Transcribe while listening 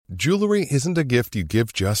Jewelry isn't a gift you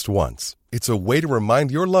give just once. It's a way to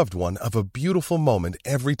remind your loved one of a beautiful moment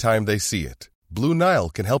every time they see it. Blue Nile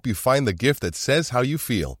can help you find the gift that says how you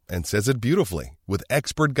feel and says it beautifully, with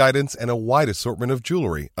expert guidance and a wide assortment of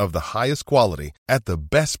jewelry of the highest quality at the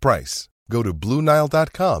best price. Go to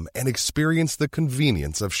BlueNile.com and experience the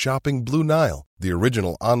convenience of shopping Blue Nile, the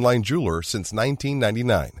original online jeweler since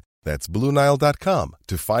 1999. That's BlueNile.com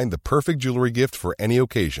to find the perfect jewelry gift for any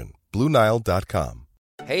occasion. BlueNile.com.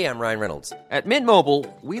 Hey, I'm Ryan Reynolds. At Mint Mobile,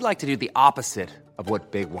 we like to do the opposite of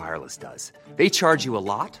what Big Wireless does. They charge you a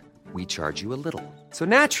lot. We charge you a little. So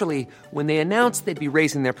naturally, when they announced they'd be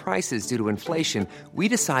raising their prices due to inflation, we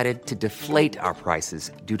decided to deflate our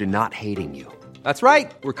prices due to not hating you. That's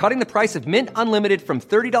right. We're cutting the price of Mint Unlimited from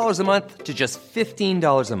 $30 a month to just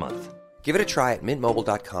 $15 a month. Give it a try at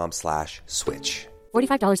mintmobile.com/switch.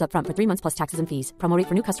 $45 up front for 3 months plus taxes and fees. Promo rate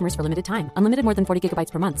for new customers for limited time. Unlimited more than 40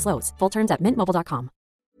 gigabytes per month. Slows full terms at mintmobile.com.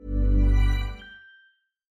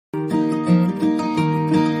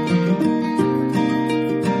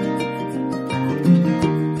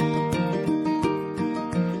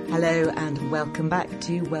 Hello and welcome back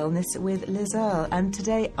to Wellness with Liz Earle. And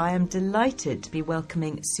today I am delighted to be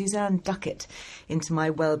welcoming Suzanne Duckett into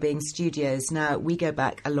my Wellbeing Studios. Now, we go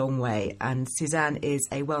back a long way, and Suzanne is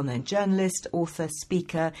a well-known journalist, author,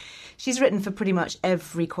 speaker. She's written for pretty much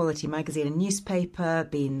every quality magazine and newspaper,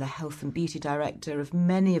 been the health and beauty director of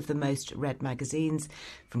many of the most read magazines,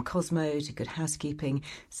 from Cosmo to Good Housekeeping.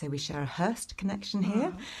 So we share a Hearst connection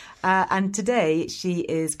here. And today she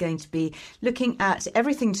is going to be looking at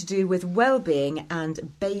everything to do with well-being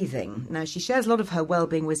and bathing. Now, she shares a lot of her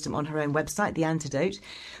well-being wisdom on her own website, The Antidote,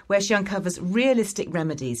 where she uncovers realistic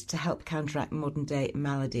remedies to help counteract modern-day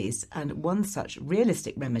maladies. And one such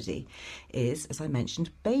realistic remedy is, as I mentioned,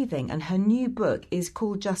 bathing. And her new book is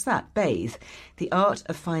called just that, Bathe, The Art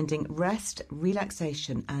of Finding Rest,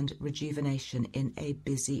 Relaxation and Rejuvenation in a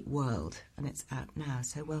Busy World. And it's out now.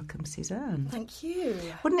 So welcome, Suzanne. Thank you.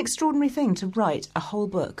 What an extraordinary thing to write a whole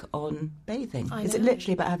book on bathing. Is it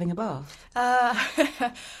literally about having a bath?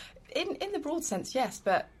 In the broad sense, yes,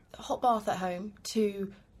 but a hot bath at home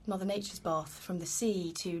to Mother Nature's bath, from the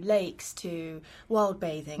sea to lakes to wild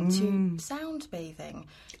bathing to sound bathing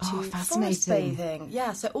to forest bathing.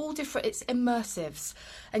 Yeah, so all different, it's immersives.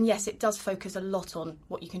 And yes, it does focus a lot on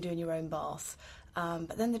what you can do in your own bath.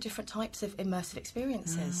 But then the different types of immersive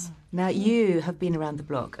experiences. Now, you have been around the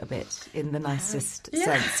block a bit in the nicest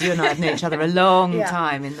sense. You and I have known each other a long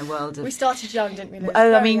time in the world of... We started young, didn't we, Liz?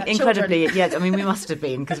 Oh, I mean, incredibly, yes. I mean, we must have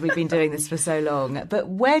been, because we've been doing this for so long. But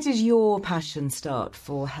where did your passion start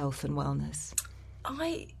for health and wellness?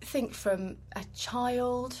 I think from a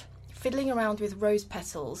child, fiddling around with rose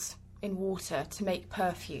petals in water to make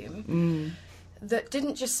perfume that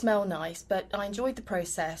didn't just smell nice, but I enjoyed the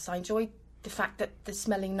process. I enjoyed the fact that the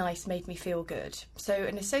smelling nice made me feel good. So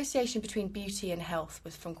an association between beauty and health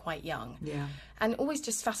was from quite young. Yeah. And always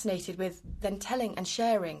just fascinated with then telling and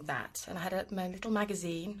sharing that. And I had my little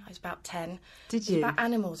magazine. I was about 10. Did you? It was about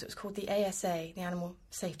animals. It was called the ASA, the Animal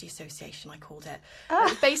Safety Association, I called it. It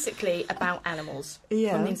was basically about animals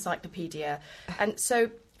from the encyclopedia. And so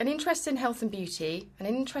an interest in health and beauty, an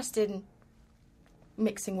interest in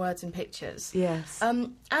mixing words and pictures. Yes.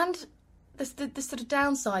 And the sort of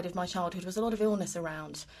downside of my childhood was a lot of illness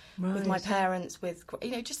around with my parents, with,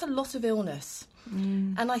 just a lot of illness.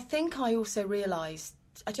 And I think I also realised,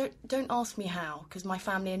 don't ask me how, because my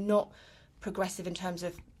family are not progressive in terms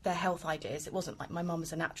of their health ideas. It wasn't like my mum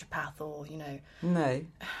was a naturopath or, No.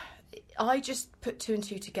 I just put two and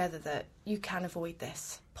two together that you can avoid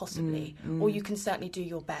this, possibly, or you can certainly do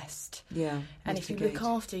your best. Yeah. And if you look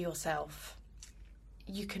after yourself,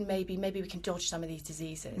 you can maybe we can dodge some of these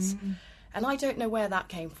diseases. And I don't know where that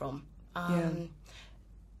came from.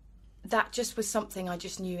 That just was something I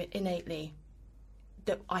just knew innately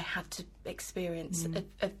that I had to experience,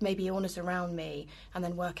 of maybe illness around me, and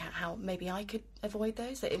then work out how maybe I could avoid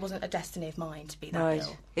those. That it wasn't a destiny of mine to be that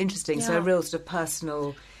ill. Interesting. Yeah. So a real sort of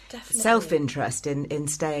personal self-interest in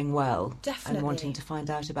staying well. Definitely. And wanting to find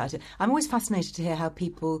out about it. I'm always fascinated to hear how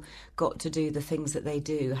people got to do the things that they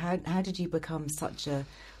do. How did you become such a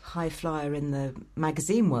high flyer in the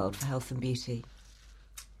magazine world for health and beauty?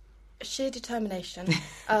 Sheer determination.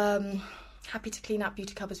 Happy to clean out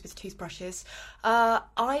beauty cupboards with toothbrushes.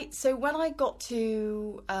 So when I got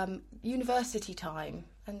to university time,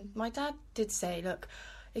 and my dad did say, look,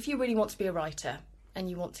 if you really want to be a writer and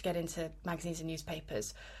you want to get into magazines and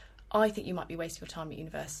newspapers, I think you might be wasting your time at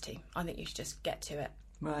university. I think you should just get to it.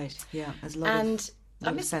 Right, yeah. There's a lot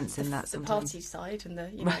of sense in that sometimes. The party side and the,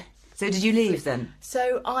 Right. So did you leave then?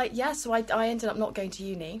 So I ended up not going to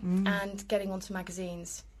uni and getting onto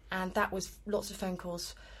magazines. And that was lots of phone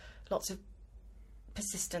calls lots of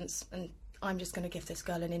persistence, and I'm just going to give this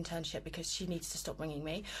girl an internship because she needs to stop ringing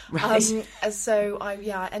me. Right. So I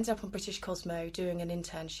ended up on British Cosmo doing an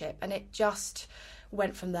internship, and it just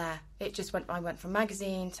went from there. I went from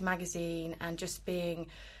magazine to magazine, and just being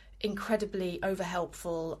incredibly over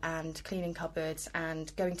helpful and cleaning cupboards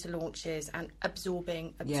and going to launches and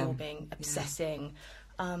absorbing, obsessing.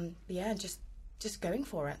 Just going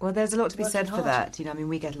for it. Well, there's a lot to be said for hard. that. You know, I mean,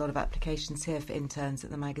 we get a lot of applications here for interns at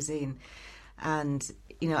the magazine. And,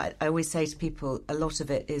 you know, I always say to people, a lot of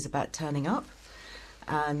it is about turning up.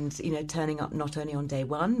 And, you know, turning up not only on day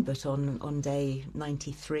 1, but on day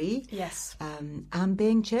 93. Yes. And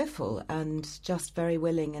being cheerful and just very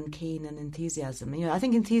willing and keen and enthusiasm. You know, I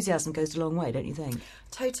think enthusiasm goes a long way, don't you think?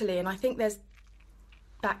 Totally. And I think there's,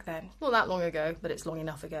 back then, not that long ago, but it's long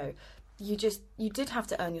enough ago, you did have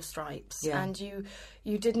to earn your stripes. Yeah. And you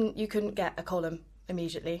couldn't get a column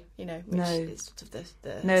immediately, you know, which is sort of the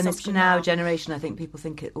No, and this assumption now generation, I think people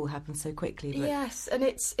think it all happens so quickly. But... Yes, and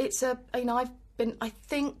it's a, you know, I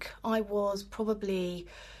think I was probably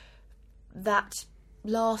that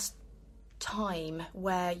last time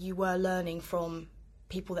where you were learning from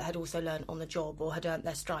people that had also learned on the job or had earned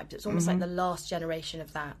their stripes. It's almost like the last generation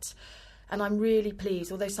of that. And I'm really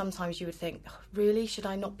pleased, although sometimes you would think, oh, really, should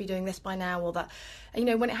I not be doing this by now or that? And, you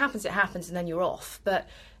know, when it happens, and then you're off. But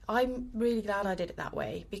I'm really glad I did it that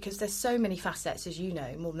way, because there's so many facets, as you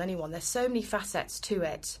know, more than anyone. There's so many facets to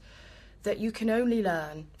it that you can only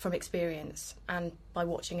learn from experience and by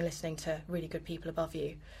watching and listening to really good people above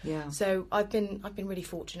you. Yeah. So I've been really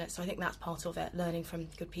fortunate. So I think that's part of it, learning from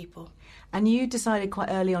good people. And you decided quite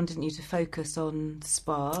early on, didn't you, to focus on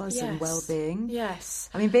spas and well-being? Yes.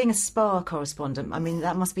 I mean, being a spa correspondent, I mean,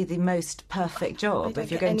 that must be the most perfect job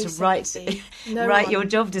if you're going to write your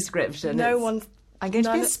job description. No one. I'm going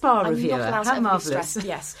to be a spa reviewer. How marvellous.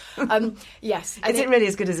 Yes. Yes. Is it really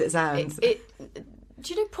as good as it sounds?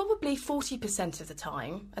 Do you know, probably 40% of the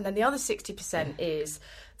time, and then the other 60% is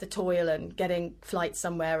the toil and getting flights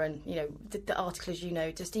somewhere, and, you know, the article, as you know,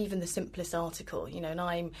 just even the simplest article, you know, and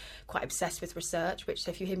I'm quite obsessed with research, which, so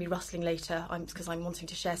if you hear me rustling later, because I'm wanting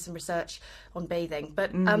to share some research on bathing. But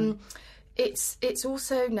it's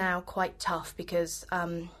also now quite tough because,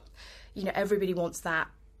 you know, everybody wants that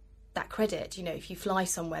credit. You know, if you fly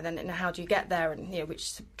somewhere, then how do you get there, and, you know,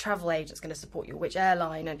 which travel agent's going to support you, which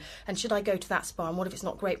airline, and should I go to that spa, and what if it's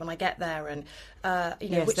not great when I get there, and you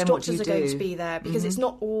know, which doctors are going to be there, because it's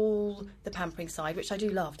not all the pampering side, which I do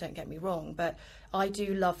love, don't get me wrong, but I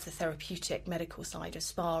do love the therapeutic medical side of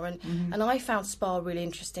spa, and I found spa really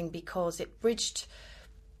interesting because it bridged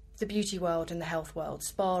the beauty world and the health world.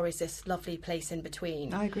 Spa is this lovely place in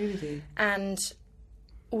between. I agree with you. And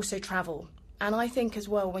also travel. And I think as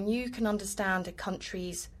well, when you can understand a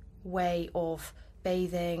country's way of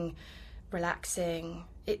bathing, relaxing,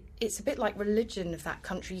 it's a bit like religion of that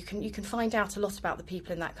country. You can find out a lot about the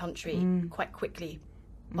people in that country quite quickly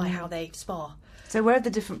by how they spa. So where are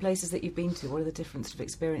the different places that you've been to? What are the different sort of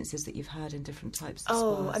experiences that you've had in different types of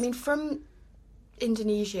spas? I mean, from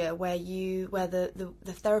Indonesia, where the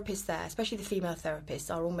therapists there, especially the female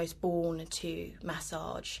therapists, are almost born to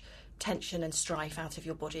massage tension and strife out of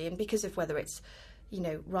your body, and because of whether it's, you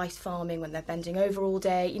know, rice farming when they're bending over all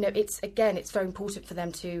day, you know, it's very important for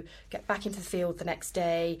them to get back into the field the next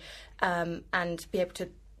day and be able to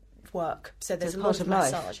work. So there's a lot of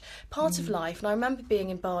massage. Part of life. And I remember being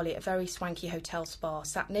in Bali at a very swanky hotel spa,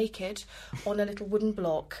 sat naked on a little wooden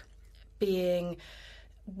block, being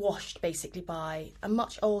washed basically by a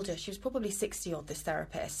much older, she was probably 60 odd, this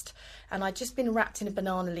therapist, and I'd just been wrapped in a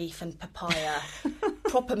banana leaf and papaya,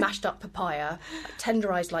 proper mashed up papaya,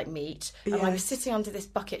 tenderised like meat, and I was sitting under this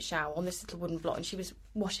bucket shower on this little wooden block, and she was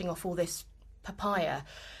washing off all this papaya,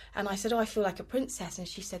 and I said, oh, I feel like a princess, and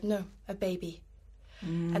she said, no, a baby.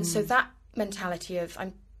 And so that mentality of,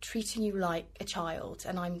 I'm treating you like a child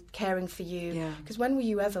and I'm caring for you, because when were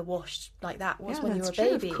you ever washed like that? Was when you were a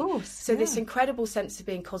baby. Of course. So this incredible sense of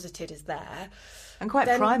being cosseted is there, and quite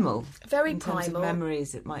primal, very in primal terms of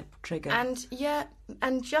memories it might trigger,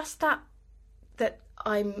 and just that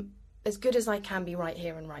I'm as good as I can be right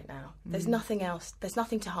here and right now. There's nothing else, there's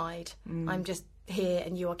nothing to hide. I'm just here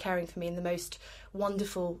and you are caring for me in the most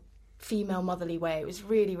wonderful female motherly way. It was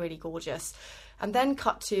really, really gorgeous. And then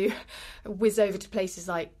cut to whiz over to places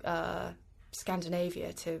like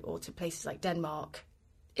Scandinavia or to places like Denmark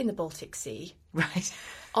in the Baltic Sea. Right.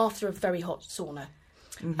 After a very hot sauna.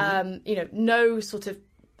 You know, no sort of,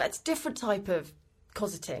 that's a different type of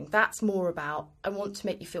cosseting. That's more about, I want to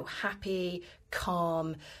make you feel happy,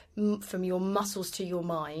 calm, from your muscles to your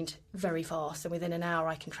mind very fast. And within an hour,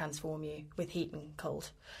 I can transform you with heat and cold.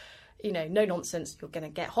 You know, no nonsense. You're going to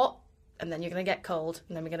get hot and then you're going to get cold,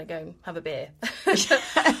 and then we're going to go and have a beer.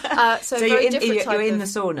 So you're in the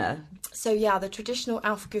sauna? So, yeah, the traditional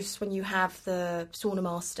Aufguss, when you have the sauna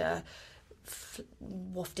master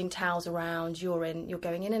wafting towels around, you're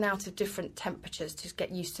going in and out of different temperatures to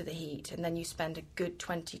get used to the heat, and then you spend a good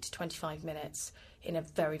 20 to 25 minutes in a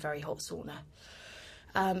very, very hot sauna.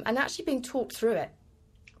 And actually being talked through it.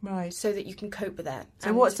 Right. So that you can cope with it.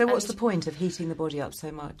 So what's the point of heating the body up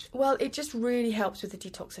so much? Well, it just really helps with the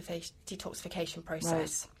detoxification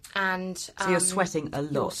process. Right. And so you're sweating a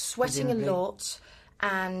lot. You're sweating presumably. A lot,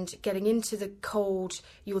 and getting into the cold,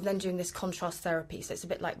 you're then doing this contrast therapy. So it's a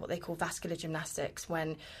bit like what they call vascular gymnastics,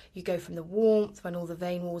 when you go from the warmth, when all the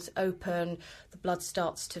vein walls open, the blood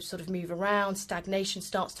starts to sort of move around, stagnation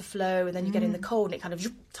starts to flow, and then you get in the cold and it kind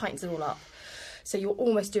of tightens it all up. So you're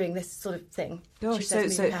almost doing this sort of thing. Gosh, so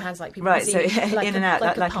her hands like people right, see, so like in and out,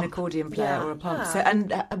 like an pump. accordion player or a pump. Yeah. So,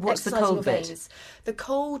 and what's the cold bit? Veins. The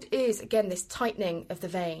cold is, again, this tightening of the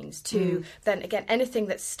veins to then, again, anything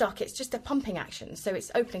that's stuck, it's just a pumping action. So it's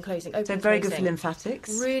opening, closing, opening, So very closing. good for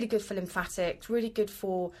lymphatics? Really good for lymphatics, really good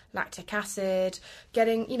for lactic acid,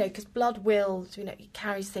 getting, because blood will, it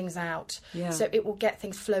carries things out. Yeah. So it will get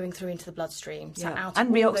things flowing through into the bloodstream. So out and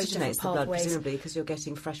of all those reoxygenates different the blood, pathways. presumably, because you're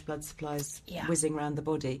getting fresh blood supplies whizzing around the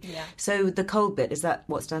body. Yeah. So the cold bit, is that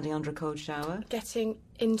what, standing under a cold shower? Getting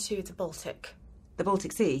into the Baltic. The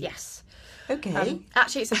Baltic Sea? Yes. Okay.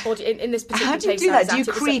 Actually, it's a body in this particular case. How do you do that? Do you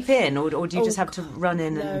creep in, or do you just have to run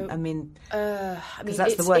in? No. Because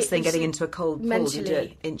that's the worst thing, getting into a cold pool. You do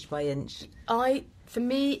it inch by inch. For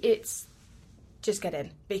me, it's just get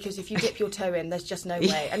in, because if you dip your toe in, there's just no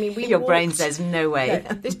way. I mean, your brain says no way.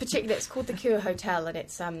 No, this particular, it's called the Cure Hotel, and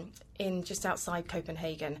it's in just outside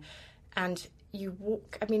Copenhagen, and you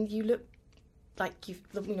walk. I mean, you look like you've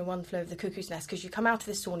one flew over the cuckoo's nest, because you come out of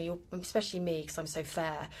the sauna, especially me because I'm so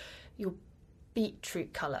fair, you're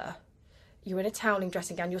beetroot colour, you're in a toweling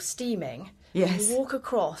dressing gown, you're steaming. Yes. You walk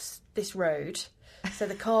across this road, so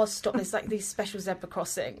the cars stop. There's like these special zebra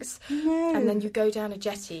crossings, and then you go down a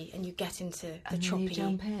jetty and you get into the choppy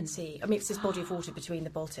sea. I mean, it's this body of water between the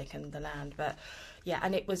Baltic and the land, but yeah.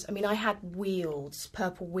 And it was. I mean, I had wheels,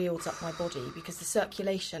 purple wheels up my body, because the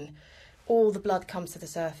circulation. All the blood comes to the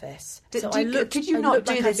surface. Could you not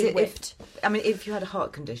do this if you had a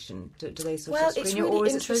heart condition? Do they sort of screen you? Well, it's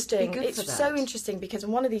really interesting. interesting. It's supposed to be good it's for that? So interesting, because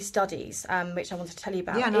in one of these studies, which I want to tell you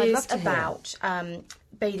about, I'd love to about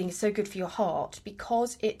bathing is so good for your heart,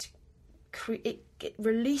 because it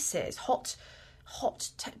releases hot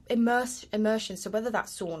immersion. So whether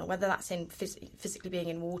that's sauna, whether that's in physically being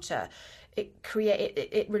in water,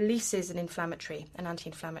 it releases an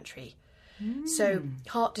anti-inflammatory. So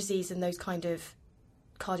heart disease and those kind of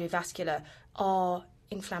cardiovascular are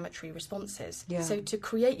inflammatory responses. Yeah. So to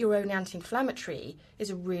create your own anti-inflammatory is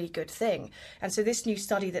a really good thing. And so this new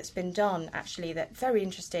study that's been done, actually, that very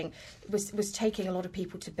interesting, was taking a lot of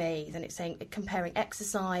people to bathe, and it's saying, comparing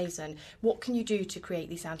exercise and what can you do to create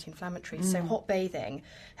these anti-inflammatories. So hot bathing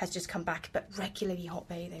has just come back, but regularly hot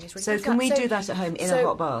bathing is really So good. can we do that at home in a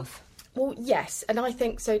hot bath? Well, yes, and I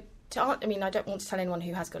think so. I don't want to tell anyone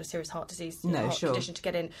who has got a serious heart disease, condition, to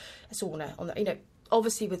get in a sauna.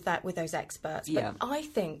 Obviously with those experts. But I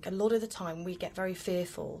think a lot of the time we get very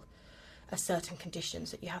fearful of certain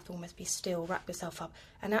conditions, that you have to almost be still, wrap yourself up,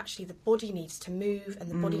 and actually the body needs to move, and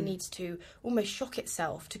the body needs to almost shock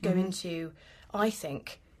itself to go into, I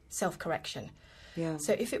think, self-correction. Yeah.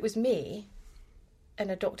 So if it was me, and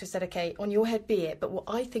a doctor said, okay, on your head be it, but what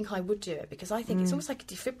I think I would do it, because I think it's almost like a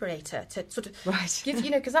defibrillator to sort of give,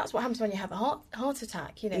 because that's what happens when you have a heart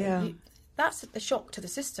attack, that's the shock to the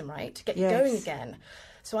system, right, to get you going again.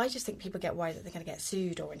 So I just think people get worried that they're going to get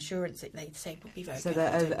sued, or insurance that they say would be very so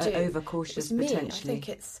they're overcautious potentially. I think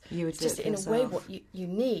it's just in a way what you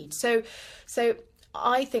need. So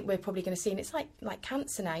I think we're probably going to see, and it's like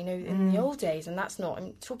cancer now, in the old days, and that's not,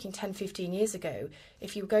 I'm talking 10, 15 years ago,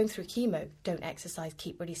 if you were going through chemo, don't exercise,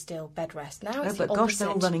 keep really still, bed rest. Now it's the opposite. Gosh, they're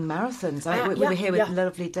all running marathons. We were here with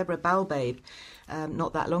lovely Deborah Balbabe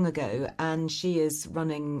not that long ago, and she is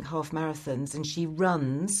running half marathons, and she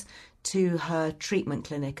runs to her treatment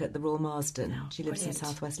clinic at the Royal Marsden. She lives in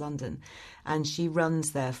southwest London, and she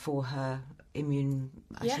runs there for her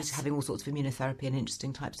she's having all sorts of immunotherapy and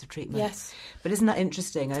interesting types of treatment. Yes. But isn't that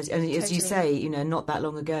interesting? As you say, not that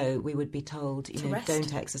long ago we would be told,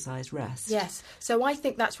 don't exercise, rest. Yes. So I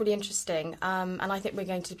think that's really interesting, and I think we're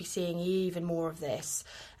going to be seeing even more of this.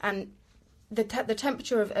 And the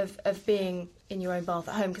temperature of being in your own bath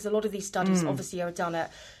at home, because a lot of these studies obviously are done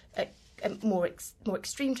at more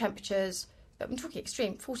extreme temperatures, I'm talking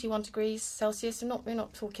extreme, 41 degrees Celsius. We're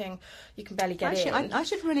not talking you can barely get Actually, in. I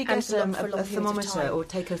should really get a thermometer or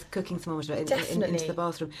take a cooking thermometer into the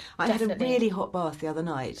bathroom. I had a really hot bath the other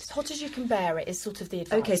night. As hot as you can bear it is sort of the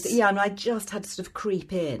advice. Okay, so yeah, and I just had to sort of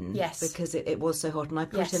creep in. Yes. Because it was so hot, and I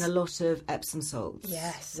put in a lot of Epsom salts.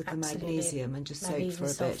 Yes, with absolutely. the magnesium and just soaked for a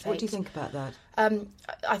bit. Sulfate. What do you think about that?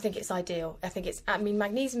 I think it's ideal.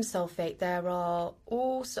 Magnesium sulfate, there are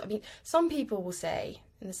also, some people will say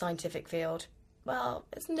in the scientific field, well,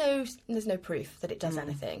 there's no proof that it does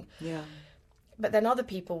anything. Yeah. But then other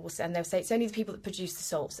people will say, and they'll say it's only the people that produce the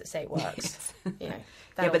salts that say it works. Yes.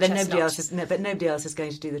 But then nobody else is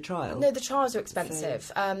going to do the trial. No, the trials are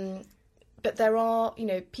expensive. But there are,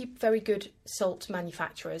 very good salt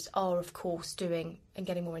manufacturers are, of course, doing and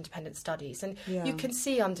getting more independent studies. And you can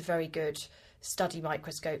see under very good study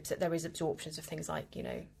microscopes that there is absorptions of things like,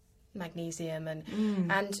 magnesium and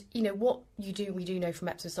what we do know from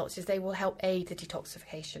Epsom salts is they will help aid the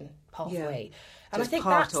detoxification pathway. Yeah. And I think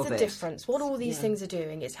that's the difference. What all these things are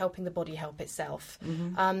doing is helping the body help itself.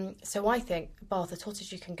 So I think a bath as hot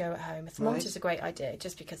as you can go at home. A thermometer is a great idea,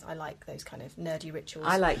 just because I like those kind of nerdy rituals.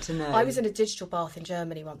 I like to know. I was in a digital bath in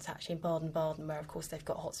Germany once, actually, in Baden-Baden, where of course they've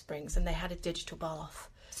got hot springs, and they had a digital bath.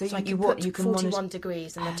 So I could put 41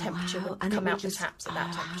 degrees, and the temperature would come out the taps at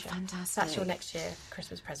that temperature. Fantastic. That's your next year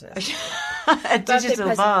Christmas present. A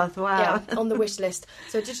digital bath, wow. Yeah, on the wish list.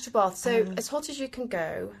 So a digital bath. So as hot as you can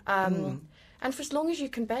go, and for as long as you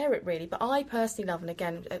can bear it, really. But I personally love, and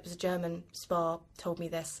again, it was a German spa told me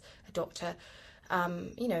this, a doctor.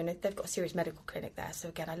 And they've got a serious medical clinic there. So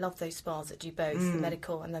again, I love those spas that do both the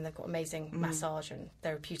medical, and then they've got amazing massage and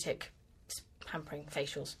therapeutic pampering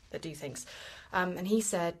facials that do things. And he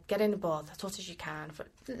said, get in a bath as hot as you can for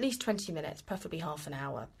at least 20 minutes, preferably half an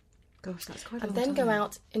hour. Gosh, that's quite a long time. And then go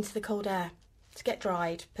out into the cold air to get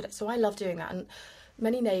dried. So I love doing that. And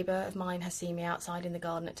many neighbour of mine has seen me outside in the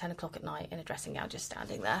garden at 10 o'clock at night in a dressing gown, just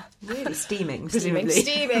standing there. Really? Steaming,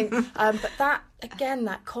 Steaming. But that, again,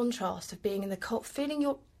 that contrast of being in the cold, feeling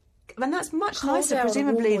your... And that's much nicer,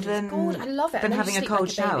 presumably, than I love it. Than having a cold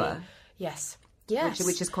shower. Yes.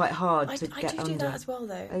 Which is quite hard to get under. I do that as well,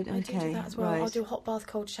 though. I do that as well. Right. I'll do a hot bath,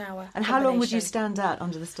 cold shower. And how long would you stand out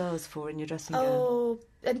under the stars for in your dressing gown? Oh,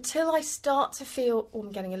 until I start to feel,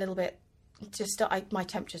 I'm getting a little bit, my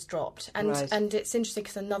temperature's dropped. And it's interesting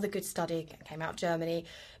because another good study came out of Germany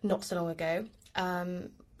not so long ago,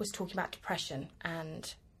 was talking about depression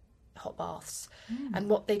and hot baths. And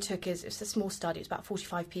what they took is, it's a small study, it was about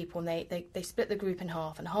 45 people, and they split the group in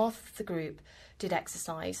half, and half of the group did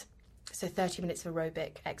exercise. So 30 minutes of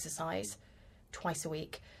aerobic exercise twice a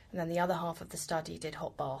week. And then the other half of the study did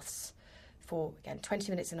hot baths for, again,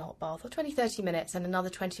 20 minutes in a hot bath, or 30 minutes, and another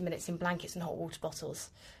 20 minutes in blankets and hot water bottles.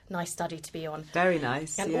 Nice study to be on. Very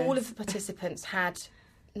nice. And all of the participants had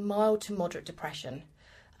mild to moderate depression.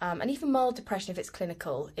 And even mild depression, if it's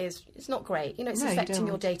clinical, it's not great. It's affecting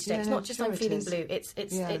your day-to-day. It's not just I'm feeling blue.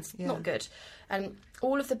 It's not good. And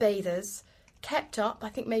all of the bathers kept up, I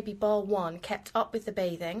think maybe bar one, kept up with the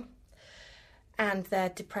bathing, and their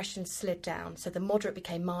depression slid down. So the moderate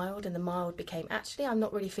became mild, and the mild became, actually, I'm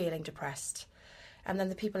not really feeling depressed. And then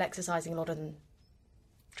the people exercising, a lot of them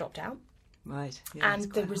dropped out. Right. Yeah,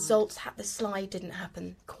 and the results, the slide didn't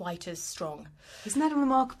happen quite as strong. Isn't that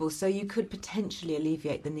remarkable? So you could potentially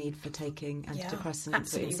alleviate the need for taking antidepressants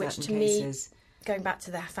absolutely, in certain which to cases. Me, going back to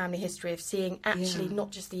the family history of seeing actually not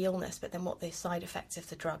just the illness, but then what the side effects of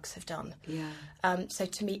the drugs have done. Yeah. So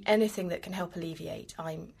to me, anything that can help alleviate,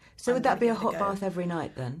 So would that be a hot bath every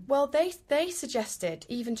night then? Well, they suggested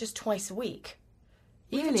even just twice a week.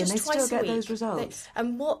 Really? And they still get those results?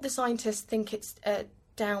 And what the scientists think it's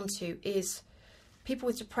down to is people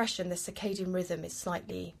with depression, the circadian rhythm is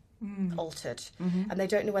slightly altered. And they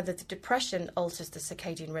don't know whether the depression alters the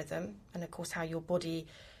circadian rhythm, and of course how your body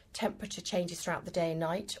temperature changes throughout the day and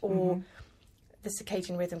night, or the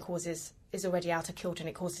circadian rhythm is already out of kilter and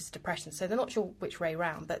it causes depression. So they're not sure which way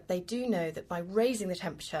round, but they do know that by raising the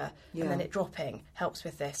temperature and then it dropping helps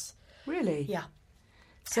with this. Really? Yeah.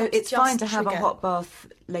 So it's fine to have a hot bath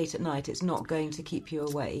late at night. It's not going to keep you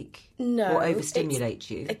awake or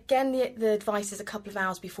overstimulate you. Again, the advice is a couple of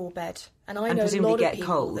hours before bed. And I know a lot of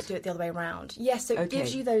people that do it the other way around. Yes, so it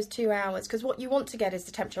gives you those 2 hours, because what you want to get is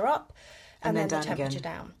the temperature up and then the temperature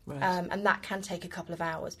down. Right. And that can take a couple of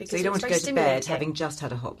hours. Because so you don't want to go to bed having just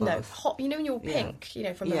had a hot bath? No, when you're pink,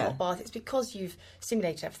 from the hot bath, it's because you've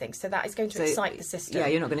stimulated everything. So that is going to excite the system. Yeah,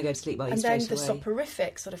 you're not going to go to sleep while you're straight away. And then the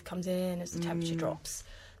soporific sort of comes in as the temperature drops.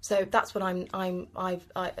 So that's what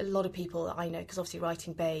a lot of people that I know, because obviously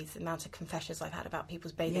writing Bathe, the amount of confessions I've had about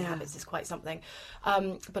people's bathing habits is quite something.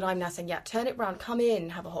 But I'm now saying, turn it round, come in,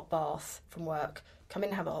 have a hot bath from work, come in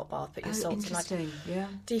and have a hot bath, put your salts in, like,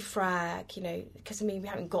 defrag, you know, because, I mean, we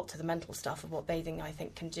haven't got to the mental stuff of what bathing, I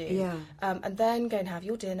think, can do. Yeah. And then go and have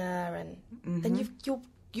your dinner, and then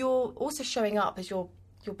you're also showing up as your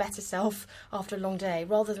better self after a long day,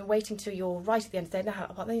 rather than waiting till you're right at the end of the day. Now,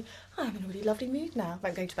 I'm in a really lovely mood now.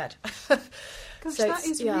 I'm going to bed. Gosh, so that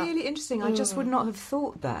is really interesting. I just would not have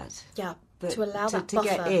thought that. Yeah, to allow that to buffer.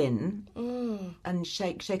 get in and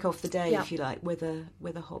shake off the day, if you like, with a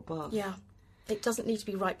hot bath. Yeah. It doesn't need to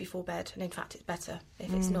be right before bed, and in fact it's better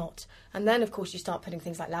if it's not. And then, of course, you start putting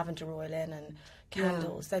things like lavender oil in and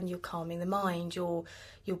candles. Then you're calming the mind, you're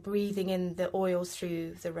breathing in the oils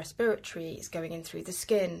through the respiratory, it's going in through the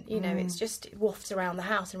skin, you know, it wafts around the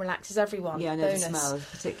house and relaxes everyone. Yeah, I know the smell,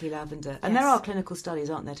 particularly lavender. And there are clinical studies,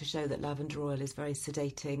 aren't there, to show that lavender oil is very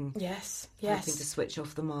sedating. Yes. Helping to switch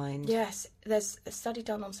off the mind. Yes, there's a study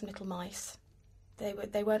done on some little mice.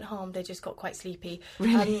 They weren't harmed, they just got quite sleepy.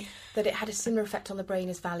 Really? That it had a similar effect on the brain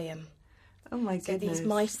as Valium. Oh my goodness. So these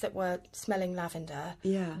mice that were smelling lavender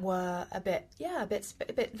were a bit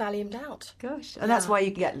Valiumed out. Gosh. And that's why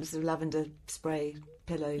you get sort of lavender spray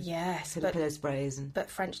pillow. Yes. Pillow sprays.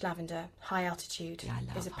 But French lavender, high altitude,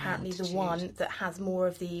 is apparently the one that has more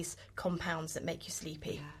of these compounds that make you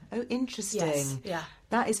sleepy. Yeah. Oh, interesting. Yes. Yeah.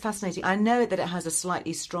 That is fascinating. I know that it has a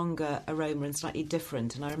slightly stronger aroma and slightly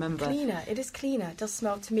different, and I remember... Cleaner. It is cleaner. It does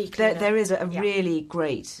smell to me cleaner. There is a really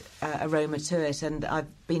great aroma to it, and I've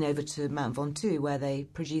been over to Mount Ventoux where they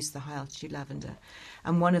produce the high-altitude lavender.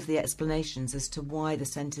 And one of the explanations as to why the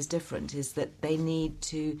scent is different is that they need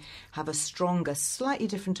to have a stronger, slightly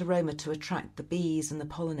different aroma to attract the bees and the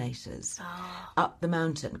pollinators up the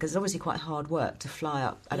mountain, because it's obviously quite hard work to fly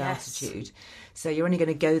up at altitude. So you're only going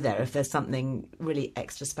to go there if there's something really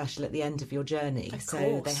extra special at the end of your journey.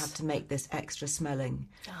 So they have to make this extra smelling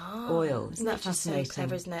oil. Isn't that fascinating? So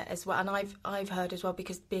clever, isn't it, as well? And I've heard as well,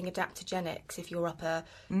 because being adaptogenics, if you're up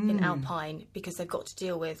in Alpine, because they've got to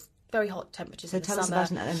deal with very hot temperatures in the summer. So tell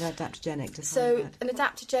us about an adaptogenic. So an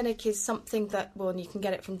adaptogenic is something that, well, you can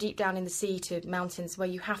get it from deep down in the sea to mountains where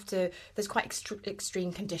you have to, there's quite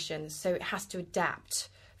extreme conditions, so it has to adapt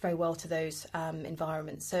very well to those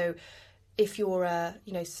environments. So if you're,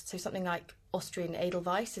 so something like Austrian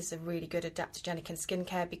Edelweiss is a really good adaptogenic in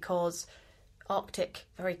skincare, because Arctic,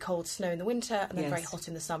 very cold snow in the winter, and then very hot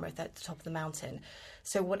in the summer at the top of the mountain.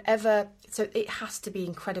 So it has to be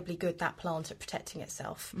incredibly good, that plant, at protecting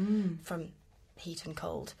itself from heat and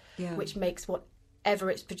cold, which makes whatever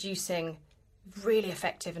it's producing really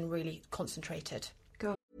effective and really concentrated.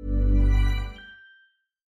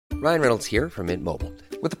 Ryan Reynolds here from Mint Mobile.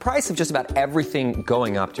 With the price of just about everything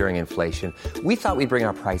going up during inflation, we thought we'd bring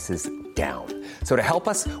our prices down. So to help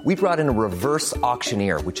us, we brought in a reverse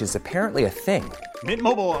auctioneer, which is apparently a thing. Mint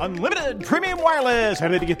Mobile Unlimited Premium Wireless. How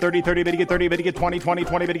to get 30, 30, bit to get 30, bit to get 20, 20,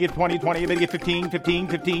 20, bit to get 20, 20, bit to get 15, 15,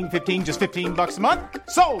 15, 15, just $15 a month?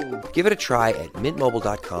 Sold! Give it a try at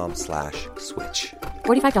mintmobile.com/switch.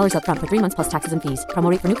 $45 up front for 3 months plus taxes and fees.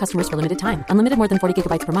 Promo rate for new customers for limited time. Unlimited more than 40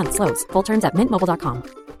 gigabytes per month. Slows full terms at mintmobile.com.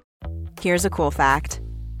 Here's a cool fact.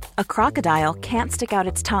 A crocodile can't stick out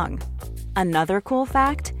its tongue. Another cool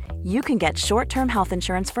fact, you can get short-term health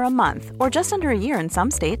insurance for a month or just under a year in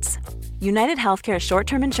some states. United Healthcare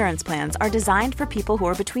short-term insurance plans are designed for people who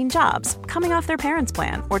are between jobs, coming off their parents'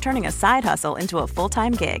 plan, or turning a side hustle into a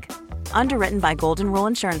full-time gig. Underwritten by Golden Rule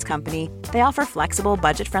Insurance Company, they offer flexible,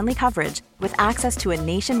 budget-friendly coverage with access to a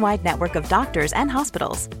nationwide network of doctors and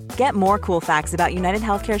hospitals. Get more cool facts about United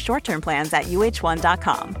Healthcare short-term plans at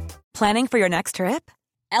uh1.com. Planning for your next trip?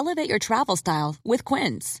 Elevate your travel style with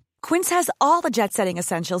Quince. Quince has all the jet-setting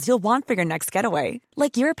essentials you'll want for your next getaway,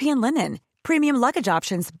 like European linen, premium luggage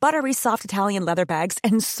options, buttery soft Italian leather bags,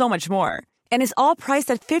 and so much more. And is all priced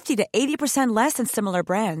at 50 to 80% less than similar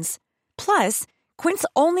brands. Plus, Quince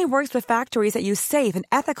only works with factories that use safe and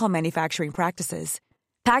ethical manufacturing practices.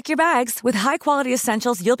 Pack your bags with high-quality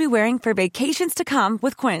essentials you'll be wearing for vacations to come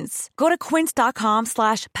with Quince. Go to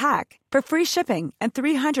quince.com/pack for free shipping and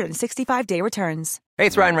 365-day returns. Hey,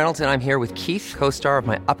 it's Ryan Reynolds, and I'm here with Keith, co-star of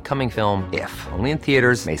my upcoming film, If, only in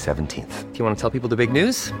theaters May 17th. Do you want to tell people the big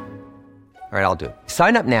news? All right, I'll do it.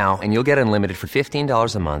 Sign up now and you'll get unlimited for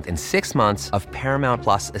 $15 a month and 6 months of Paramount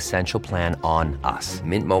Plus Essential Plan on us.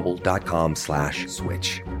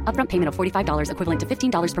 MintMobile.com/switch. Upfront payment of $45 equivalent to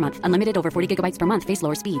 $15 per month. Unlimited over 40 gigabytes per month. Face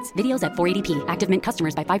lower speeds. Videos at 480p. Active Mint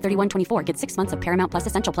customers by 531.24 get 6 months of Paramount Plus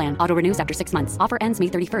Essential Plan. Auto renews after 6 months. Offer ends May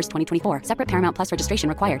 31st, 2024. Separate Paramount Plus registration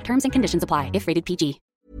required. Terms and conditions apply if rated PG.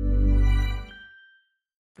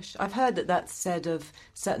 I've heard that that's said of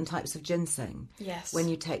certain types of ginseng. Yes. When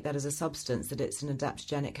you take that as a substance, that it's an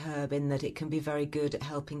adaptogenic herb in that it can be very good at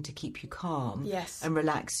helping to keep you calm. Yes. And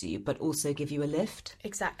relax you, but also give you a lift.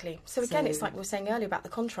 Exactly. So again, it's like we were saying earlier about the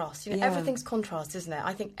contrast. Everything's contrast, isn't it?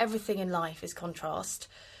 I think everything in life is contrast.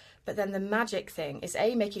 But then the magic thing is,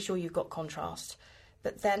 A, making sure you've got contrast.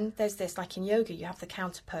 But then there's this, like in yoga, you have the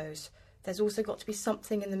counter pose. There's also got to be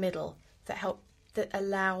something in the middle that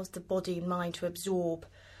allows the body and mind to absorb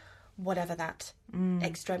whatever that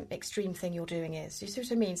extreme thing you're doing is. You see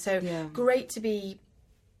what I mean? So great to be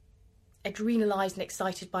adrenalised and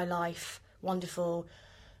excited by life, wonderful.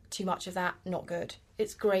 Too much of that, not good.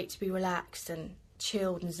 It's great to be relaxed and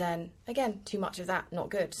chilled and zen. Again, too much of that, not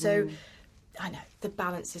good. So I know the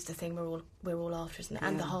balance is the thing we're all after, isn't it?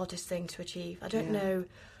 And the hardest thing to achieve. I don't know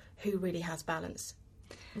who really has balance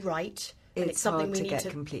right. It's something hard we to need get to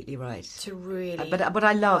completely right. To really, but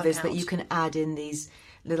I love is out. that you can add in these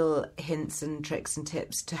little hints and tricks and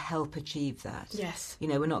tips to help achieve that. Yes. You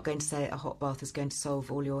know, we're not going to say a hot bath is going to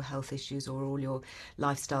solve all your health issues or all your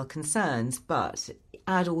lifestyle concerns, but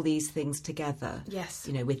add all these things together. Yes.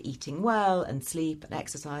 You know, with eating well and sleep and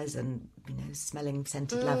exercise and, you know, smelling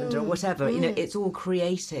scented lavender or whatever. You know, it's all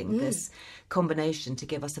creating this combination to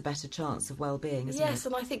give us a better chance of well-being, isn't it? Yes,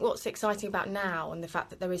 and I think what's exciting about now and the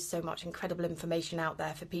fact that there is so much incredible information out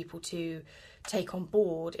there for people to take on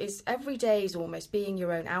board is every day is almost being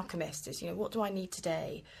your own alchemist. Is, you know, what do I need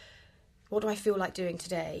today? What do I feel like doing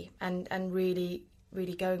today? And really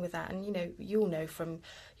going with that. And, you know, you'll know from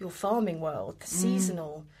your farming world, the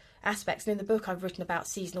seasonal aspects. And in the book I've written about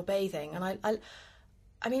seasonal bathing. And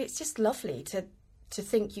I mean, it's just lovely to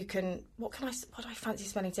think you can, what do I fancy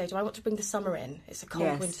smelling today? Do I want to bring the summer in? It's a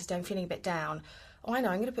cold winter's day, I'm feeling a bit down. Oh, I know,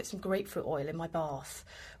 I'm going to put some grapefruit oil in my bath.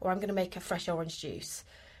 Or I'm going to make a fresh orange juice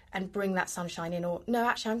and bring that sunshine in. Or, no,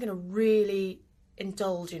 actually, I'm going to really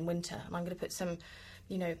indulge in winter. And I'm going to put some,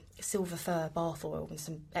 you know, silver fir bath oil and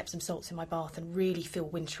some Epsom salts in my bath and really feel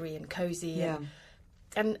wintry and cosy. Yeah.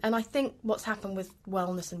 And I think what's happened with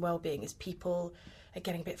wellness and well-being is people are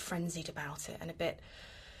getting a bit frenzied about it and a bit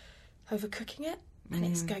overcooking it. And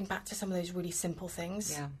it's going back to some of those really simple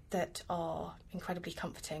things that are incredibly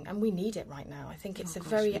comforting. And we need it right now. I think it's a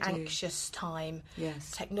very anxious time.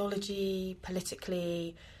 Yes. Technology,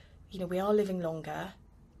 politically, you know, we are living longer,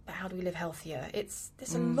 but how do we live healthier?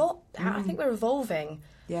 There's a lot. I think we're evolving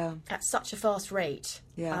at such a fast rate.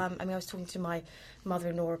 Yeah. I mean, I was talking to my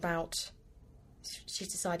mother-in-law about, she's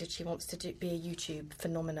decided she wants to be a YouTube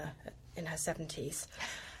phenomena in her 70s.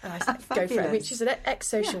 And I said, go for it. I mean, she's an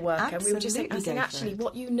ex-social worker. And we were just saying, actually,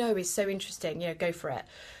 what you know is so interesting, you know, go for it.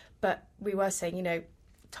 But we were saying, you know,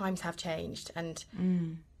 times have changed. And,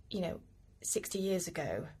 you know, 60 years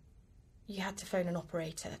ago, you had to phone an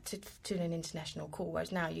operator to do an international call,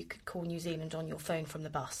 whereas now you could call New Zealand on your phone from the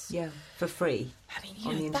bus. Yeah, for free. I mean,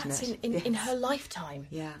 you know, that's in her lifetime.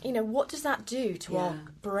 Yeah. You know, what does that do to our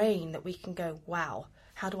brain that we can go, wow,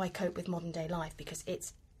 how do I cope with modern day life? Because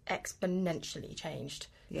it's exponentially changed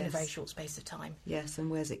in a very short space of time. Yes, and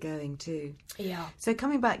where's it going too? Yeah. So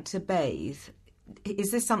coming back to bathe,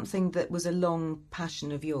 is this something that was a long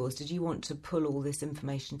passion of yours? Did you want to pull all this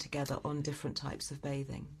information together on different types of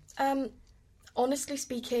bathing? Honestly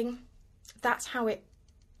speaking, that's how it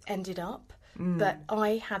ended up. But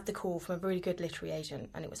I had the call from a really good literary agent,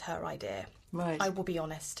 and it was her idea. Right. I will be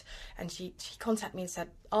honest. And she contacted me and said,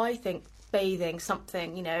 I think bathing,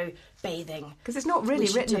 something, you know, bathing. Because it's not really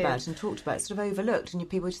written about and talked about, it's sort of overlooked, and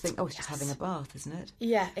people just think, oh, it's just having a bath, isn't it?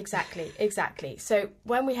 Yeah, exactly. So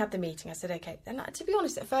when we had the meeting, I said, okay. And to be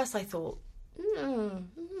honest, at first I thought,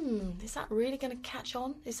 is that really going to catch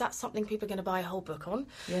on? Is that something people are going to buy a whole book on?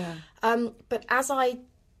 Yeah. But as I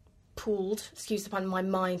pulled, excuse the pun, my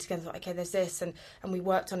mind together, thought, okay, there's this, and we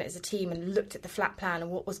worked on it as a team and looked at the flat plan and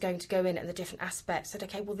what was going to go in it and the different aspects, said,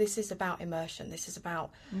 okay, well, this is about immersion. This is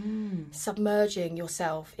about submerging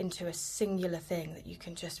yourself into a singular thing that you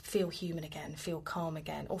can just feel human again, feel calm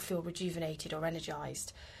again, or feel rejuvenated or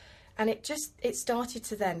energised. And it started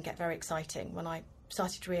to then get very exciting when I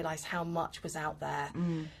started to realise how much was out there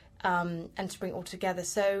and to bring it all together.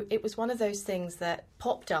 So it was one of those things that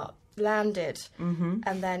popped up, landed,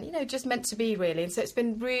 and then, you know, just meant to be, really. And so it's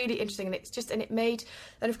been really interesting,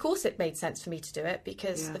 and of course it made sense for me to do it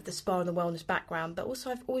because of the spa and the wellness background, but also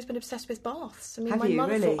I've always been obsessed with baths. I mean, my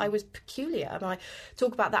mother thought I was peculiar, and I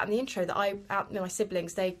talk about that in the intro, that my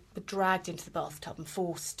siblings, they were dragged into the bathtub and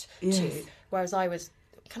forced to, whereas I was,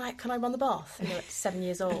 can I run the bath? You know, at 7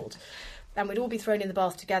 years old. And we'd all be thrown in the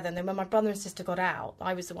bath together. And then when my brother and sister got out,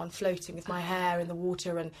 I was the one floating with my hair in the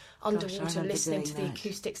water and underwater, listening to the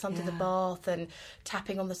acoustics under the bath and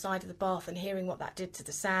tapping on the side of the bath and hearing what that did to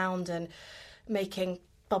the sound and making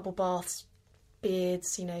bubble baths,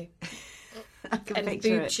 beards, and boob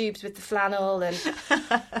it. tubes with the flannel,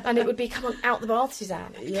 and it would be, come on, out the bath,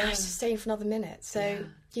 Suzanne. Yeah. I was just staying for another minute. So,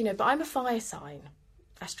 but I'm a fire sign,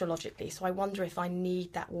 astrologically, so I wonder if I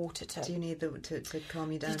need that water to... Do you need to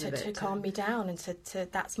calm you down a bit? To calm me down, and to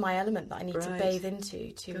that's my element that I need to bathe into.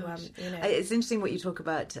 It's interesting what you talk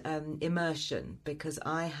about immersion, because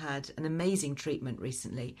I had an amazing treatment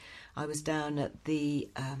recently. I was down at the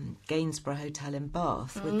Gainsborough Hotel in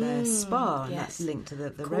Bath with their spa, and that's linked to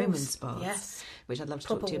the Roman spas, which I'd love to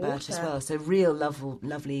talk to you about as well. So real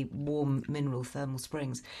lovely, warm mineral thermal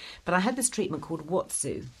springs. But I had this treatment called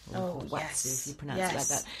Watsu, or Watsu if you pronounce it like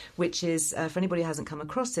that, which is, for anybody who hasn't come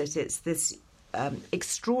across it, it's this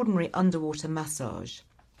extraordinary underwater massage.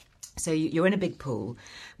 So you're in a big pool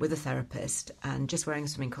with a therapist and just wearing a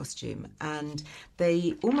swimming costume, and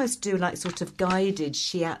they almost do like sort of guided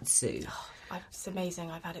shiatsu. It's amazing.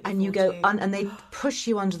 I've had it before. And you go, and they push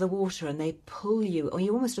you under the water and they pull you, or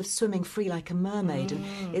you're almost sort of swimming free like a mermaid.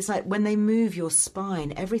 And it's like when they move your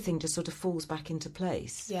spine, everything just sort of falls back into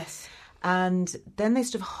place. Yes. And then they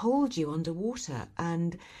sort of hold you underwater,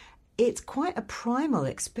 and it's quite a primal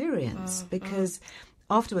experience because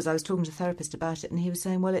afterwards I was talking to a therapist about it, and he was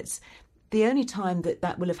saying, well, it's the only time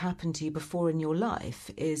that will have happened to you before in your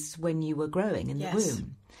life is when you were growing in the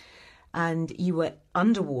womb. And you were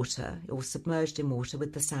underwater or submerged in water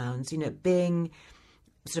with the sounds, being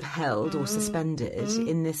sort of held or suspended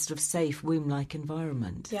in this sort of safe womb-like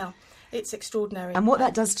environment. Yeah, it's extraordinary. And what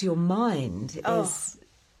that does to your mind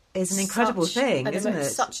is an incredible thing, isn't it?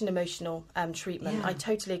 Such an emotional treatment. Yeah. I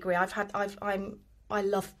totally agree. I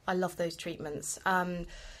love those treatments. And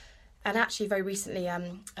actually, very recently, a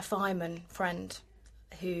fireman friend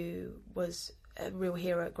who was a real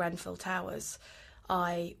hero at Grenfell Towers,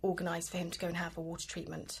 I organised for him to go and have a water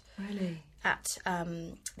treatment. Really? At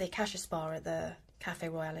the Acacia Spa at the Cafe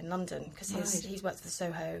Royal in London, because he's worked for the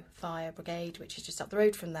Soho Fire Brigade, which is just up the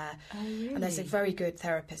road from there. Oh, really? And there's a very good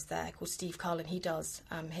therapist there called Steve Carlin. He does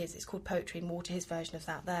it's called Poetry and Water, his version of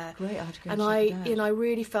that there. Great, I had to go and I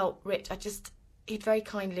really felt rich. He'd very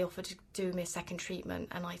kindly offered to do me a second treatment,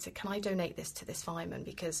 and I said, can I donate this to this fireman,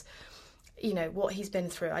 because what he's been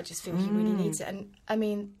through, I just feel he really needs it. And I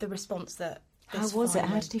mean, the response that how was it?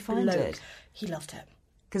 How did he find it? He loved it.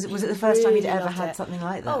 Because was it the first time he'd ever had something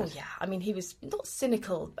like that? Oh, yeah. I mean, he was not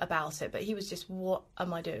cynical about it, but he was just, what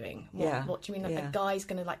am I doing? What do you mean? Like, a guy's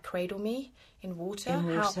going to, like, cradle me in water?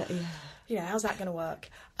 How's that going to work?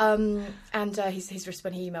 And his response,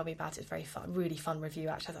 when he emailed me about it, it's very fun, really fun review,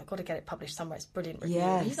 actually. I thought, I've got to get it published somewhere. It's a brilliant review.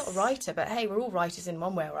 Yes. He's not a writer, but, hey, we're all writers in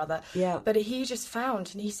one way or other. Yeah. But he just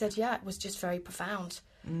found, and he said, it was just very profound.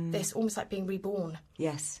 This almost like being reborn.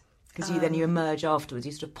 Yes. Because then you emerge afterwards,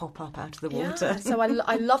 you sort of pop up out of the water. Yeah, so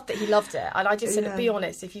I loved that he loved it. And I just said, be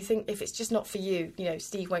honest, if it's just not for you,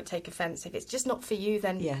 Steve won't take offence. If it's just not for you,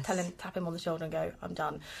 then tap him on the shoulder and go, I'm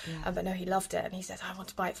done. Yeah. But no, he loved it. And he said, I want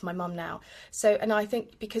to buy it for my mum now. So, and I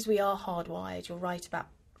think because we are hardwired, you're right about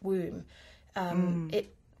womb,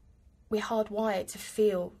 we're hardwired to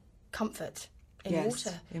feel comfort. In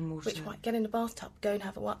water, which might get in the bathtub, go and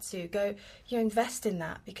have a watsu, go, invest in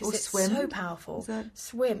that, because it's swim. So powerful.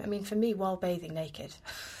 Swim. I mean, for me, while bathing naked.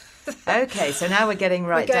 Okay, so now we're getting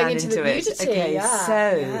down into the nudity, it.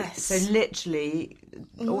 Okay, so literally,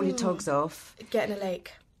 all your togs off. Get in a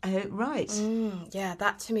lake. Right.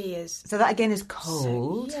 That to me is. So that again is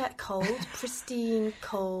cold. So, cold, pristine,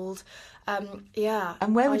 cold.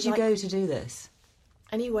 And where would you go to do this?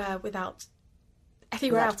 Anywhere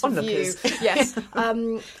Anywhere out of view. Yes. I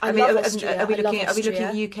mean, are we looking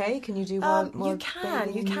at UK? Can you do one? You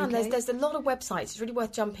can. There's a lot of websites. It's really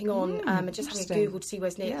worth jumping on and just having a Google to see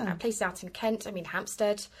where's near. Places out in Kent. I mean,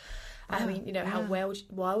 Hampstead. I mean, how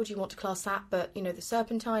wild you want to class that? But the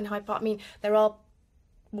Serpentine, Hyde Park. I mean, there are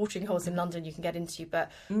watering holes in London you can get into, but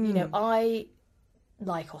I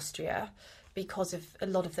like Austria because of a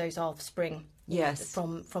lot of those are spring. Yes,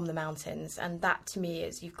 from the mountains, and that to me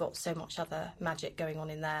is you've got so much other magic going on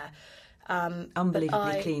in there.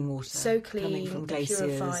 Unbelievably clean water, so clean, coming from glaciers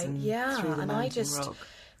purified, and through the mountain rock.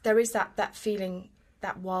 There is that feeling,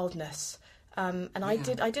 that wildness. I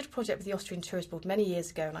did a project with the Austrian Tourist Board many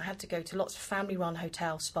years ago, and I had to go to lots of family-run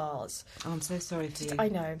hotel spas. Oh, I'm so sorry for you. I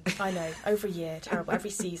know, over a year, terrible,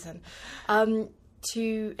 every season,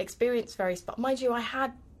 to experience various. But mind you, I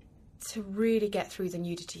had to really get through the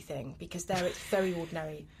nudity thing, because there it's very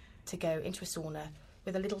ordinary to go into a sauna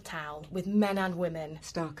with a little towel with men and women.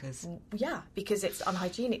 Starkers. Yeah, because it's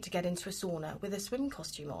unhygienic to get into a sauna with a swimming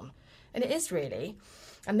costume on. And it is really.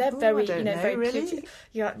 And they're very, very really?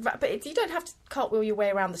 But you don't have to cartwheel your way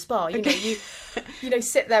around the spa. You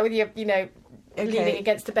sit there with your, leaning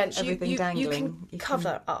against the bench. Everything dangling. You can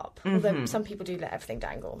cover up, although some people do let everything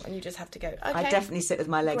dangle, and you just have to go, okay. I definitely sit with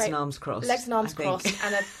my legs and arms crossed. Legs and arms crossed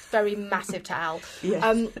and a very massive towel.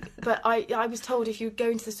 Yes. But I was told if you go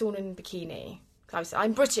into the sauna in a bikini,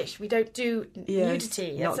 I'm British, we don't do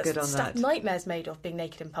nudity. Not good on stuff that. Nightmares made of being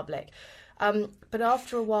naked in public. But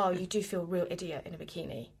after a while, you do feel a real idiot in a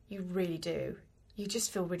bikini. You really do. You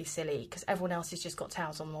just feel really silly because everyone else has just got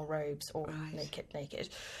towels on or robes or naked.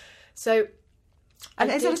 So,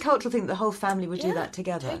 and is it a cultural thing that the whole family would do that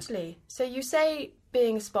together? Totally. So you say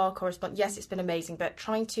being a spa correspondent, yes, it's been amazing, but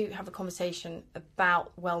trying to have a conversation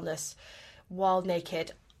about wellness while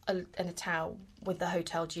naked in a towel with the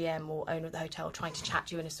hotel GM or owner of the hotel trying to chat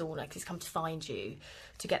to you in a sauna because he's come to find you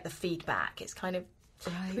to get the feedback. It's kind of,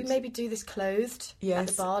 could we maybe do this clothed at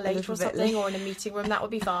the bar later or something, or in a meeting room? That would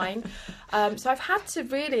be fine. So I've had to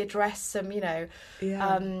really address some, So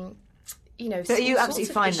are you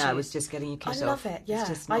absolutely fine issues. now with just getting your kit off? I love it, yeah. It's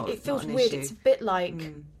just not, it feels not an weird. issue. It's a bit like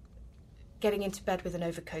getting into bed with an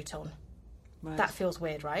overcoat on. Right. That feels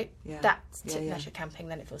weird, right? Yeah. That's leisure camping,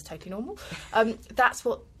 then it feels totally normal. That's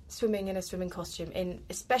what swimming in a swimming costume,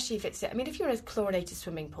 especially if it's... I mean, if you're in a chlorinated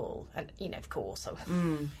swimming pool, and, of course,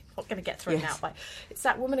 I'm not going to get thrown out by... It's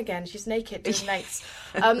that woman again, she's naked, doing lengths.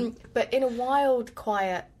 But in a wild,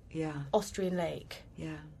 quiet Austrian lake,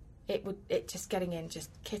 it just getting in, just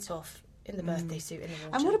kit off in the birthday suit in the water.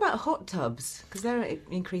 And what about hot tubs? Because they're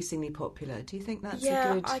increasingly popular. Do you think that's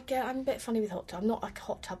a good... I'm a bit funny with hot tub. I'm not a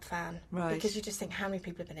hot tub fan. Right. Because you just think, how many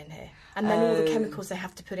people have been in here? And then all the chemicals they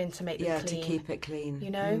have to put in to make them clean. to keep it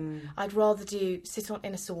clean. I'd rather sit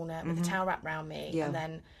in a sauna with a towel wrapped around me and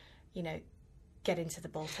then, get into the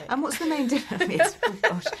Baltic. And what's the main difference?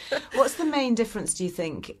 What's the main difference, do you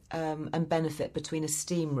think, and benefit between a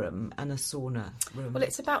steam room and a sauna room? Well,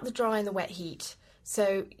 it's about the dry and the wet heat.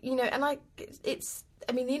 So, the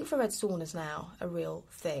infrared sauna's now a real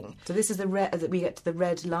thing. So this is the red, that we get to the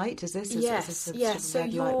red light, is this? Yes. Sort of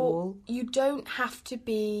red light wall? You don't have to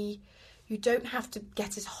get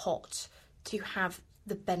as hot to have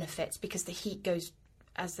the benefits, because the heat goes,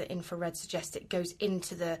 as the infrared suggests, it goes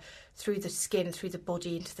through the skin, through the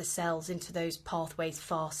body, into the cells, into those pathways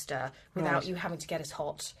faster without you having to get as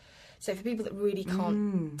hot. So for people that really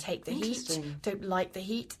can't take the heat, don't like the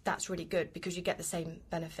heat, that's really good because you get the same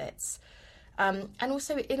benefits. And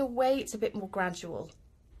also, in a way, it's a bit more gradual.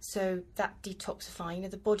 So that detoxifying,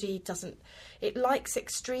 the body it likes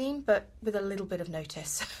extreme, but with a little bit of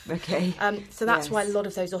notice. Okay. So that's why a lot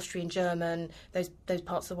of those Austrian, German, those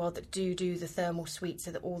parts of the world that do the thermal suites,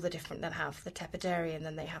 so that all the different, that have the tepidary, and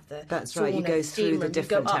then they have the That's sauna, right, you go through the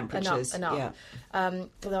different go temperatures. Up and up and up.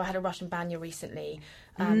 Although I had a Russian banya recently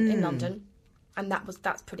in London. And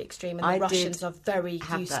that's pretty extreme, and the Russians are very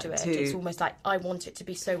used to it. Too. It's almost like, I want it to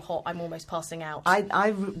be so hot, I'm almost passing out.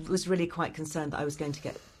 I was really quite concerned that I was going to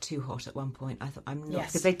get too hot at one point. I thought, I'm not,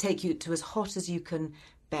 because they take you to as hot as you can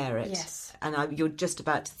bear it. Yes. And you're just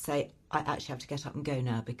about to say, I actually have to get up and go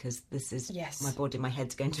now because this is my body, my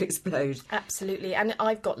head's going to explode. Absolutely. And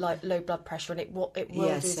I've got low blood pressure, and it will do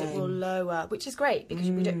is it will lower, which is great because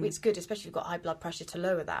it's good, especially if you've got high blood pressure, to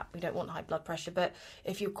lower that. We don't want high blood pressure, but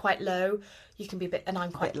if you're quite low, you can be a bit, and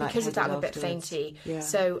I'm quite, because of that, I'm a bit fainty. Yeah.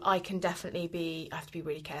 So I can definitely I have to be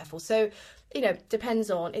really careful. So,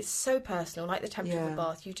 depends on, it's so personal, like the temperature of the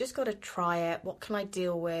bath. You just got to try it. What can I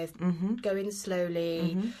deal with? Go in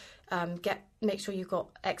slowly. Make sure you've got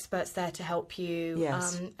experts there to help you.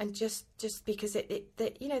 Yes. And just because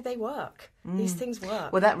they work. These things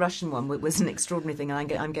work. Well, that Russian one was an extraordinary thing.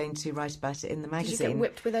 I'm going to write about it in the magazine. Did you get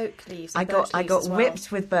whipped with oak leaves? I got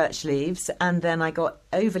whipped with birch leaves, and then I got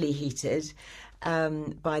overly heated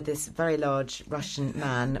by this very large Russian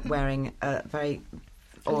man wearing a very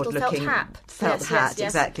odd-looking felt hat, yes.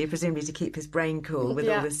 Exactly, presumably to keep his brain cool with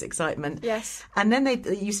all this excitement. Yes. And then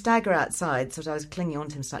you stagger outside, I was clinging on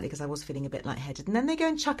to him slightly because I was feeling a bit lightheaded, and then they go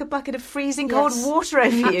and chuck a bucket of freezing cold water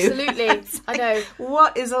over you. Absolutely, I know.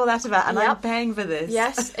 What is all that about? And I'm paying for this.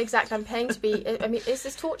 Yes, exactly, I'm paying to be... I mean, is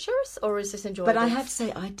this torturous or is this enjoyable? But I have to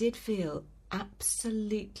say, I did feel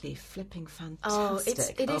absolutely flipping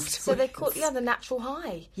fantastic. It is. So they call the natural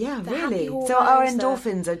high. Yeah, really. So our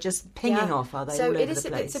endorphins are just pinging off, are they? So all over it is. the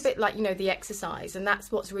place? It's a bit like the exercise, and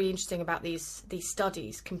that's what's really interesting about these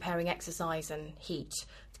studies comparing exercise and heat.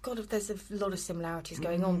 God, there's a lot of similarities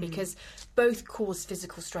going on because both cause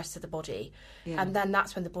physical stress to the body, and then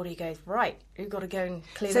that's when the body goes, right, we've got to go and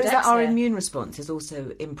clear the decks. So is that our immune response is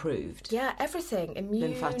also improved? Yeah, everything.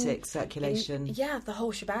 Immune, lymphatic circulation. The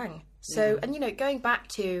whole shebang. So, and going back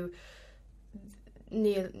to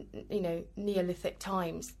Neolithic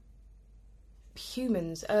times,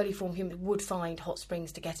 early form humans would find hot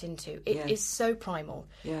springs to get into. It is so primal.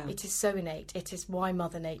 Yeah. It is so innate. It is why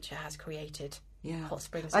Mother Nature has created hot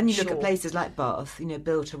springs. And you look at places like Bath,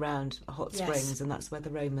 built around hot springs, and that's where the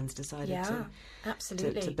Romans decided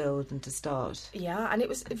to build and to start. Yeah, and it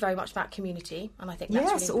was very much about community, and I think that's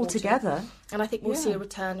really important. All together. And I think we'll see a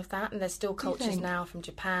return of that, and there's still cultures now from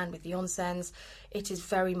Japan with the onsens. It is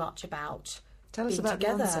very much about Tell us about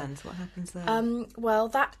together. The onsens. What happens there? Well,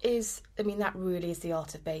 that really is the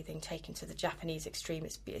art of bathing taken to the Japanese extreme.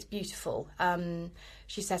 It's beautiful.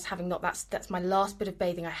 She says, that's my last bit of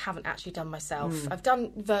bathing I haven't actually done myself. I've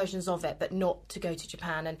done versions of it, but not to go to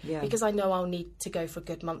Japan. And because I know I'll need to go for a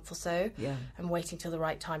good month or so, I'm waiting till the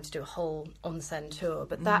right time to do a whole onsen tour.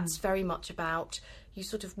 But that's very much about you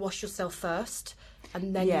sort of wash yourself first,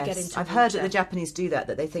 and then you get into I've heard that the Japanese do that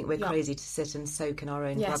they think we're crazy to sit and soak in our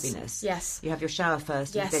own grubbiness. Yes. You have your shower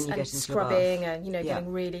first, and then you get into scrubbing your bath. and,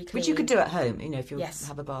 getting really clean. Which you could do at home, if you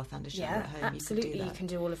have a bath and a shower at home. Absolutely, you can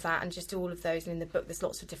do all of that, and just do all of those. And in the book, there's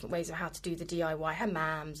lots of different ways of how to do the DIY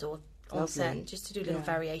hammams or onsen, just to do little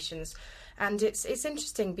variations. And it's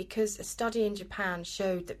interesting because a study in Japan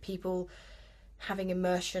showed that people having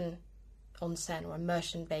immersion onsen or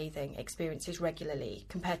immersion bathing experiences regularly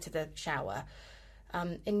compared to the shower,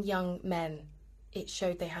 in young men, it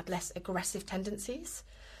showed they had less aggressive tendencies.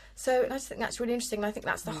 So I just think that's really interesting. And I think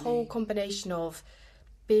that's the whole combination of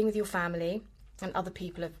being with your family and other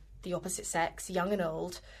people of the opposite sex, young and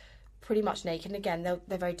old, pretty much naked. And again,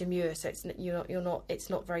 they're very demure, so it's it's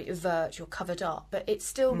not very overt. You're covered up, but it's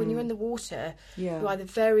still when you're in the water, you're either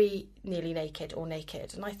very nearly naked or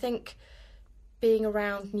naked. And I think being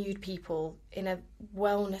around nude people in a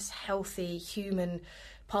wellness, healthy, human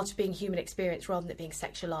part of being human experience, rather than it being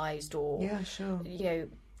sexualised or you're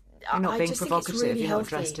not being provocative. Really you're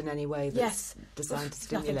healthy. Not dressed in any way that's designed to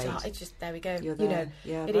stimulate. It's just there we go. You're there.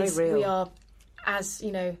 It very is. Real. We are as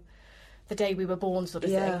the day we were born, sort of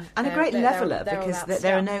thing. And a great leveller, because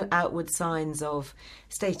there are no outward signs of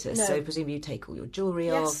status. No. So presumably you take all your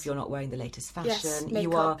jewellery off, you're not wearing the latest fashion. Yes,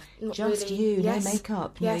 you are just really. you, Yes. no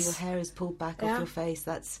makeup. Yes. Your hair is pulled back off your face.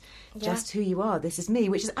 That's just who you are. This is me,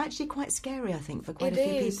 which is actually quite scary, I think, for quite a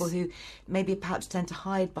few people who maybe perhaps tend to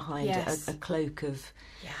hide behind a cloak of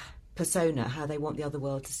persona, how they want the other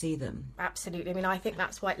world to see them. Absolutely. I mean, I think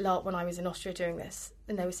that's why when I was in Austria doing this,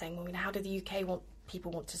 and they were saying, well, how do the UK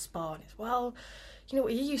people want to spa? And it's, well, we're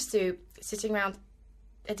used to sitting around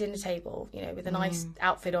a dinner table, with a nice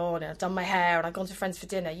outfit on, and I've done my hair and I've gone to friends for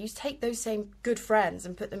dinner. You take those same good friends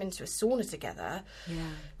and put them into a sauna together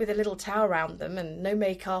with a little towel around them and no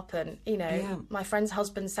makeup, and my friend's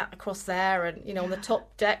husband sat across there and on the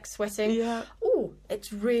top deck sweating. Oh,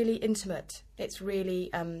 it's really intimate. It's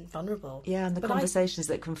really vulnerable. Yeah, and the conversations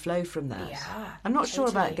that can flow from that. Yeah, I'm not sure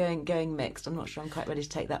about going mixed. I'm not sure I'm quite ready to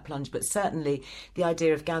take that plunge, but certainly the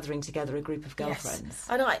idea of gathering together a group of girlfriends. Yes.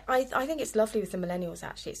 And I think it's lovely with the millennials,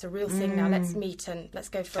 actually. It's a real thing now. Let's meet and let's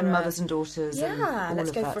go for mothers and daughters. Yeah, and all let's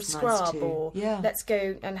of go that's for a scrub, nice or let's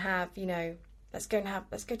go and have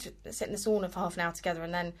let's go to sit in the sauna for half an hour together,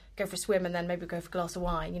 and then go for a swim, and then maybe go for a glass of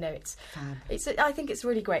wine. I think it's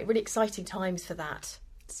really great, really exciting times for that.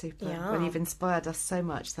 Super. Yeah. Well, you've inspired us so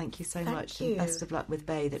much. Thank you so much. And best of luck with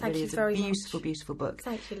Bathe. It really is a beautiful, beautiful book.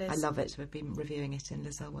 Thank you, Liz. I love it. We've been reviewing it in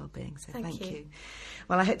Liz Earle Wellbeing, so thank you.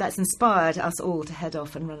 Well, I hope that's inspired us all to head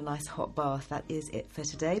off and run a nice hot bath. That is it for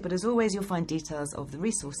today. But as always, you'll find details of the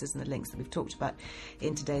resources and the links that we've talked about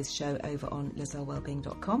in today's show over on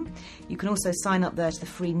lizearlewellbeing.com. You can also sign up there to the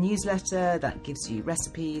free newsletter. That gives you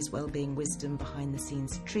recipes, wellbeing wisdom,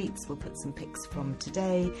 behind-the-scenes treats. We'll put some pics from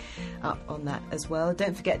today up on that as well.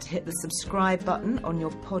 Don't forget to hit the subscribe button on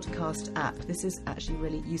your podcast app. This is actually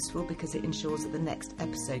really useful because it ensures that the next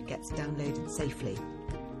episode gets downloaded safely.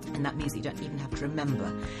 And that means that you don't even have to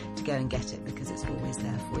remember to go and get it, because it's always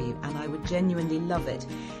there for you. And I would genuinely love it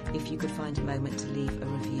if you could find a moment to leave a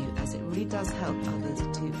review, as it really does help others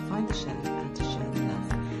to find the show and to show the love.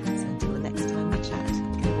 So until the next time we chat,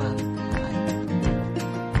 go well. Bye.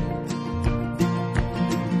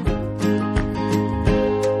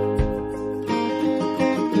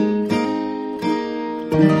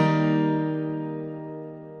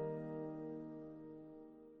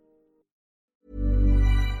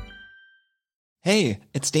 Hey,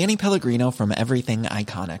 it's Danny Pellegrino from Everything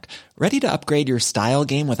Iconic. Ready to upgrade your style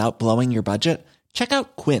game without blowing your budget? Check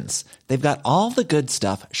out Quince. They've got all the good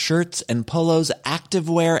stuff, shirts and polos,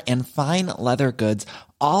 activewear, and fine leather goods,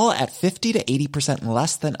 all at 50 to 80%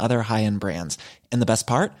 less than other high-end brands. And the best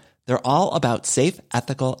part? They're all about safe,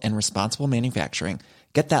 ethical, and responsible manufacturing.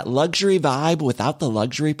 Get that luxury vibe without the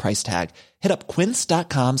luxury price tag. Hit up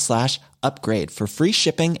quince.com/upgrade for free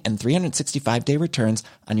shipping and 365-day returns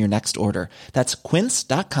on your next order. That's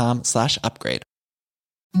quince.com/upgrade.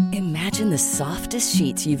 Imagine the softest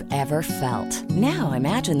sheets you've ever felt. Now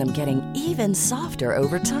imagine them getting even softer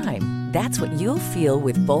over time. That's what you'll feel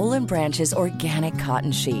with Boll & Branch's organic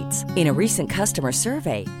cotton sheets. In a recent customer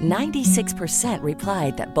survey, 96%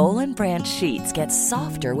 replied that Boll & Branch sheets get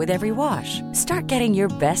softer with every wash. Start getting your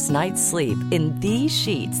best night's sleep in these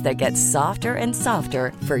sheets that get softer and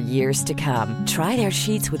softer for years to come. Try their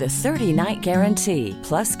sheets with a 30-night guarantee.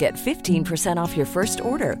 Plus, get 15% off your first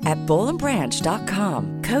order at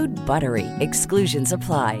bollandbranch.com. Code BUTTERY. Exclusions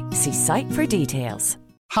apply. See site for details.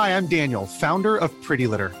 Hi, I'm Daniel, founder of Pretty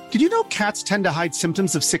Litter. Did you know cats tend to hide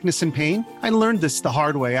symptoms of sickness and pain? I learned this the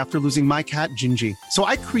hard way after losing my cat, Gingy. So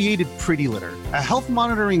I created Pretty Litter, a health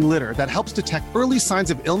monitoring litter that helps detect early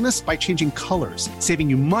signs of illness by changing colors, saving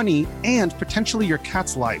you money and potentially your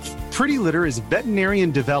cat's life. Pretty Litter is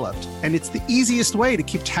veterinarian developed, and it's the easiest way to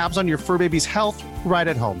keep tabs on your fur baby's health right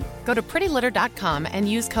at home. Go to prettylitter.com and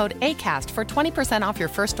use code ACAST for 20% off your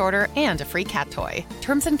first order and a free cat toy.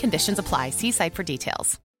 Terms and conditions apply. See site for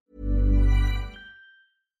details.